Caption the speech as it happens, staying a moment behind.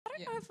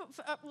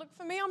Look,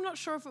 for me, I'm not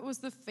sure if it was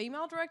the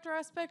female director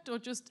aspect or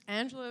just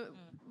Angela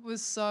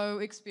was so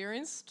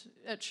experienced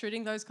at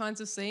shooting those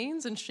kinds of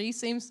scenes, and she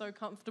seems so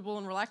comfortable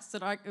and relaxed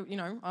that I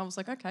was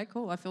like, okay,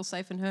 cool, I feel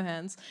safe in her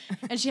hands.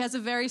 And she has a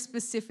very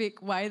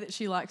specific way that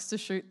she likes to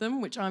shoot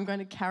them, which I'm going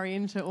to carry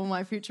into all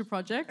my future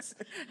projects,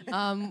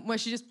 where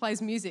she just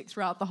plays music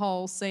throughout the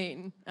whole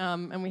scene,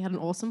 and we had an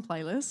awesome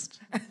playlist.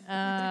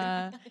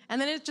 And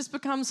then it just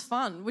becomes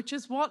fun, which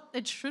is what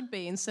it should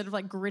be, instead of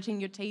like gritting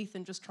your teeth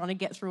and just trying to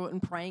get through it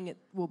and praying it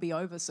will be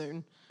over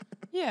soon.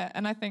 Yeah,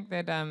 and I think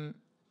that,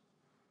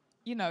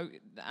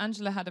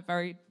 Angela had a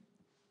very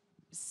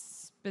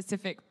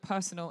specific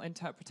personal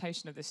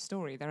interpretation of this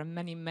story. There are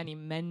many, many,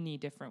 many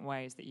different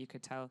ways that you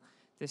could tell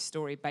this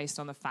story based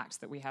on the facts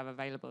that we have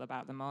available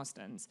about the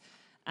Marstons.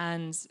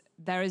 And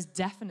there is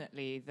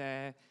definitely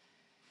the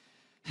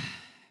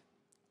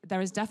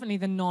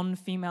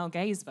non-female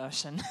gaze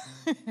version,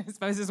 I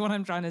suppose is what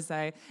I'm trying to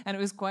say. And it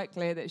was quite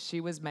clear that she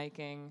was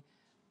making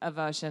a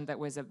version that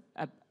was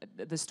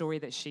the story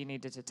that she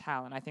needed to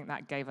tell. And I think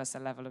that gave us a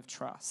level of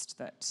trust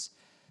that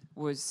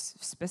was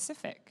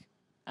specific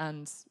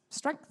and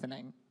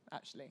strengthening,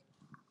 actually.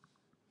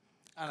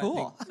 And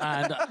Cool.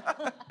 I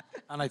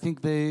think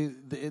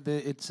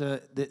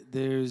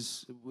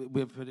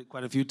we've heard it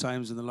quite a few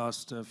times in the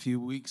last few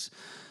weeks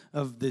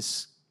of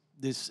this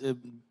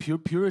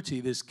purity,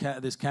 this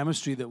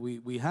chemistry that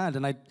we had,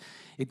 and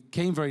it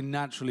came very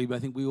naturally. But I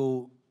think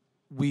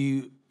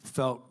we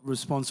felt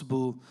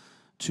responsible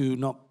to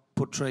not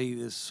portray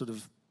this sort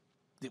of.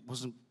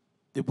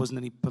 There wasn't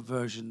any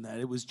perversion there.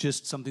 It was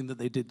just something that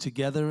they did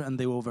together, and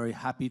they were all very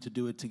happy to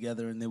do it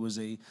together, and there was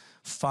a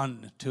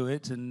fun to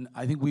it. And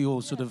I think we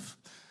all sort of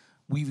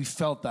we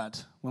felt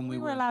that when we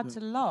were allowed to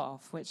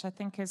laugh, which I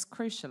think is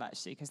crucial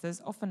actually, because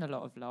there's often a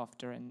lot of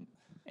laughter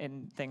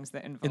in things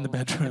that involve in the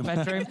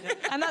bedroom.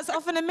 And that's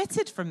often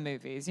omitted from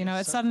movies.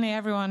 Suddenly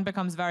everyone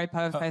becomes very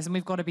poker-faced, and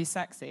we've got to be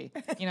sexy.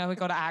 We've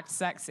got to act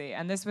sexy.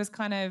 And this was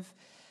kind of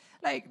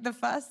like the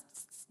first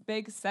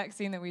big sex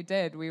scene that we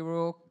did. We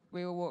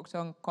all walked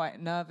on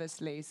quite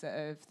nervously, sort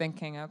of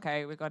thinking,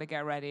 okay, we've got to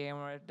get ready, and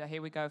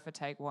here we go for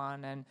take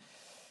one, and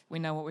we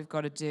know what we've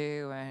got to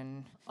do,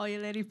 and... Oh, you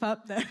lady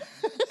pup there.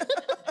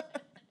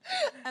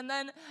 And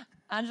then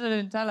Angela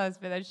didn't tell us,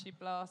 but then she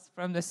blasts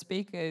from the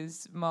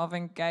speakers,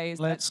 Marvin Gaye's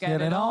Let's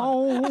Get It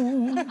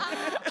On.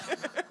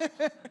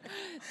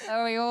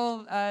 So we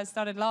all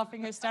started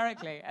laughing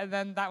hysterically, and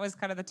then that was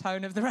kind of the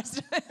tone of the rest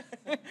of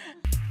it.